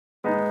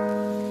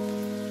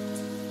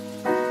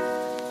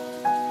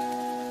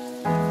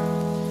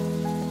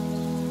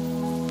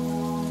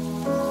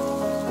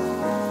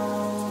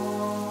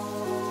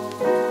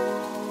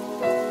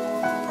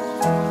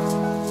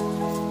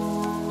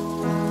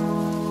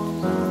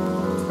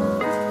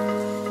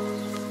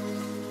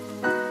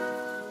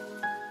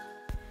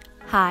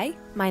Hi,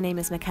 my name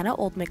is McKenna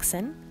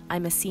Oldmixon.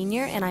 I'm a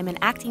senior and I'm an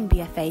acting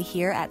BFA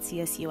here at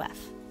CSUF.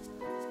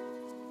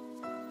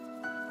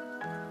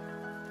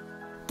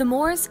 The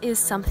Moors is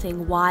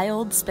something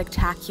wild,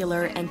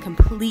 spectacular, and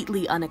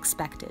completely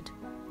unexpected.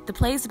 The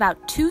play is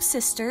about two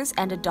sisters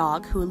and a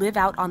dog who live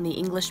out on the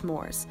English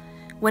moors.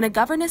 When a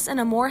governess and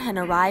a moorhen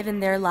arrive in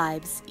their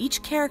lives,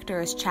 each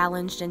character is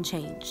challenged and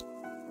changed.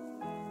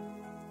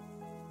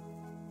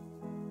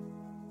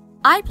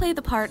 I play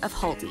the part of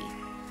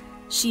Huldey.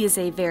 She is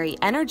a very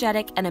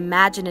energetic and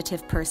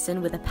imaginative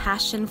person with a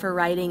passion for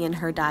writing in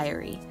her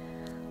diary.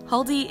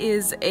 Huldey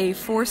is a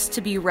force to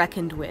be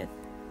reckoned with.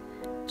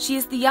 She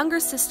is the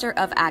younger sister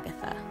of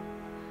Agatha.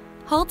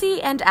 Huldey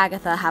and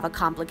Agatha have a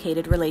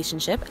complicated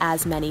relationship,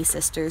 as many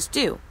sisters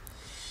do.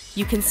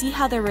 You can see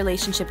how their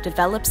relationship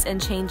develops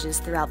and changes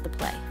throughout the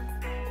play.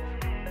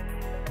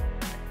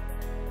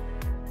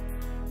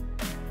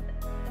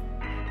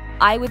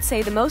 I would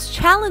say the most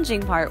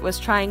challenging part was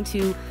trying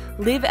to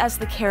live as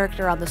the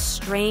character on the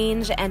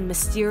strange and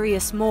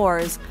mysterious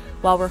moors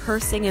while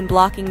rehearsing and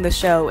blocking the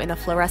show in a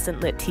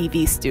fluorescent-lit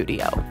TV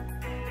studio.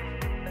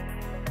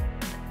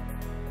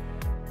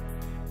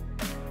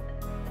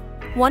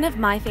 One of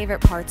my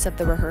favorite parts of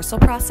the rehearsal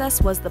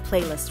process was the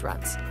playlist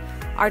runs.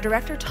 Our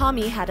director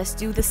Tommy had us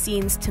do the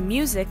scenes to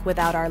music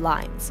without our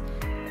lines.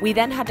 We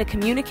then had to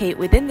communicate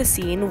within the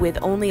scene with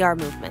only our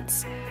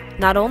movements.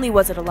 Not only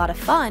was it a lot of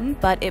fun,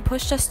 but it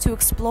pushed us to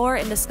explore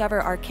and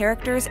discover our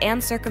characters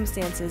and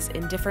circumstances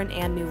in different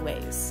and new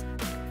ways.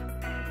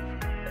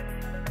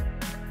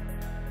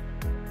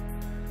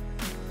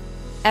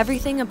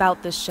 Everything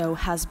about this show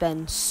has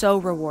been so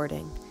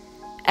rewarding.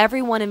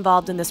 Everyone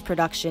involved in this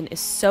production is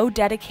so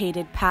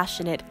dedicated,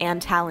 passionate,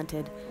 and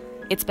talented.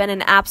 It's been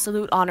an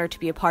absolute honor to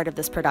be a part of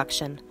this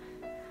production.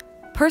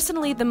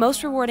 Personally, the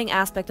most rewarding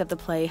aspect of the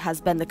play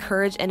has been the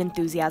courage and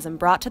enthusiasm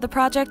brought to the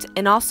project,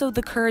 and also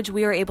the courage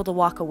we were able to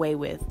walk away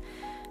with.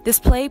 This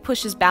play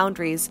pushes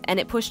boundaries, and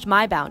it pushed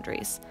my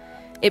boundaries.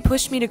 It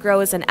pushed me to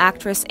grow as an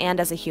actress and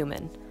as a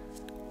human.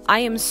 I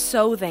am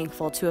so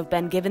thankful to have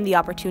been given the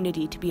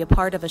opportunity to be a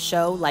part of a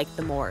show like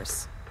The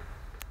Moors.